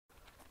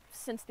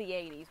since the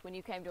 80s when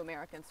you came to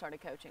America and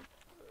started coaching?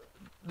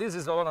 This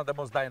is one of the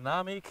most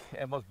dynamic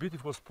and most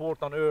beautiful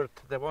sport on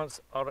earth. The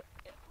ones are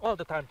all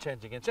the time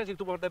changing and changing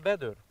toward the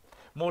better.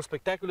 More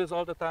spectacular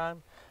all the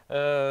time,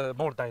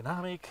 more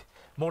dynamic,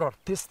 more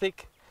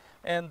artistic.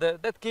 And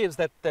that gives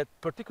that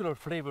particular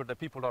flavor that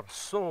people are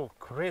so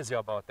crazy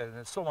about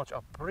and so much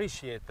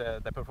appreciate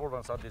the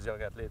performance of these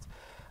young athletes.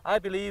 I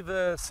believe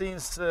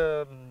since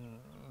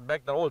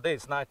back in the old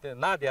days,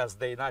 Nadia's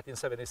day,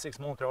 1976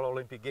 Montreal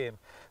Olympic Game,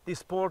 this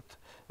sport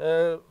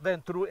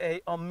went through an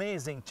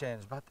amazing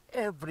change, but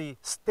every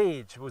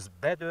stage was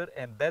better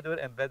and better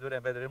and better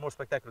and better and more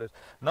spectacular.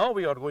 Now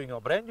we are going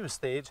a brand new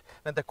stage,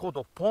 and the code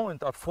of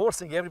point are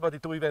forcing everybody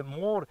to even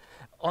more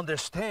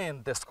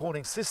understand the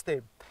scoring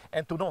system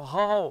and to know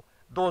how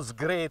those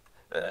great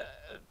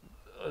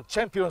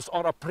champions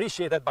are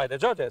appreciated by the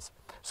judges.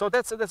 So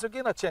that's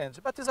again a change,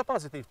 but it's a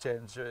positive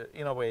change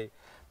in a way.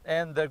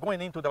 And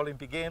going into the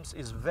Olympic Games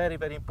is very,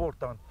 very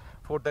important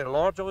for the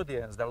large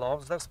audience that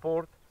loves the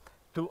sport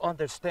to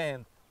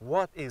understand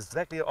what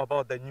exactly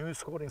about the new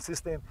scoring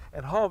system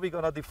and how we're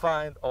going to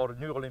define our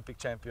new Olympic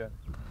champion.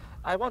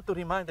 I want to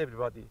remind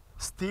everybody,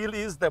 still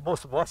is the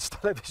most watched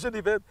television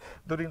event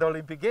during the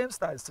Olympic Games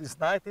time since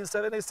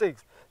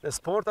 1976. The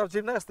sport of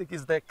gymnastics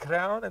is the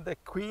crown and the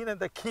queen and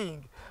the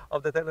king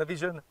of the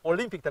television,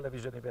 Olympic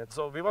television event.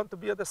 So we want to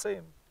be at the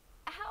same.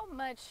 How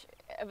much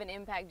of an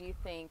impact do you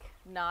think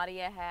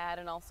Nadia had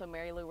and also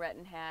Mary Lou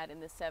Retton had in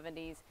the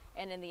 70s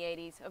and in the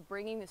 80s of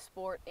bringing the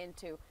sport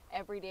into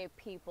everyday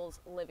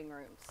people's living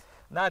rooms?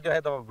 Nadia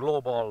had a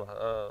global,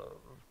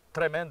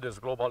 tremendous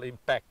global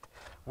impact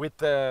with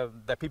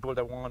the people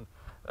that won,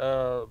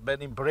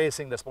 been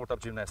embracing the sport of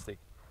gymnastics.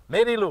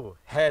 Mary Lou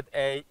had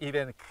a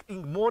even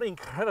more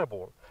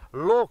incredible,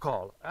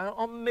 local,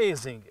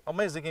 amazing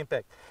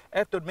impact.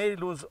 After Mary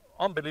Lou's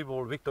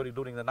unbelievable victory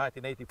during the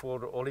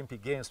 1984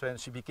 Olympic Games, when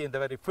she became the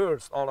very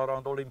first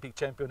all-around Olympic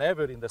champion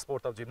ever in the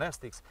sport of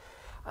gymnastics,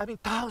 I mean,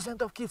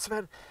 thousands of kids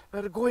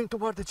were going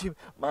toward the gym.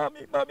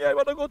 Mommy, I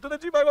want to go to the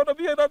gym. I want to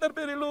be another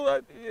Mary Lou.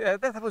 Yeah,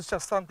 that was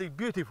just something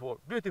beautiful,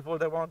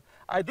 the one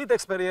I did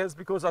experience,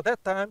 because at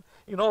that time,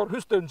 in our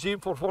Houston gym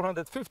for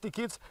 450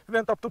 kids, we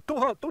went up to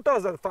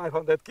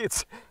 2,500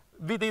 kids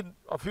within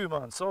a few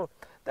months. So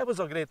that was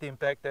a great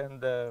impact,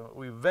 and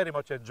we very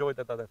much enjoyed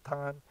it at the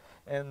time,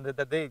 and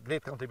that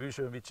great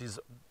contribution which is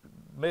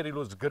Mary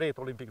Lou's great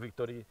Olympic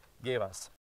victory gave us.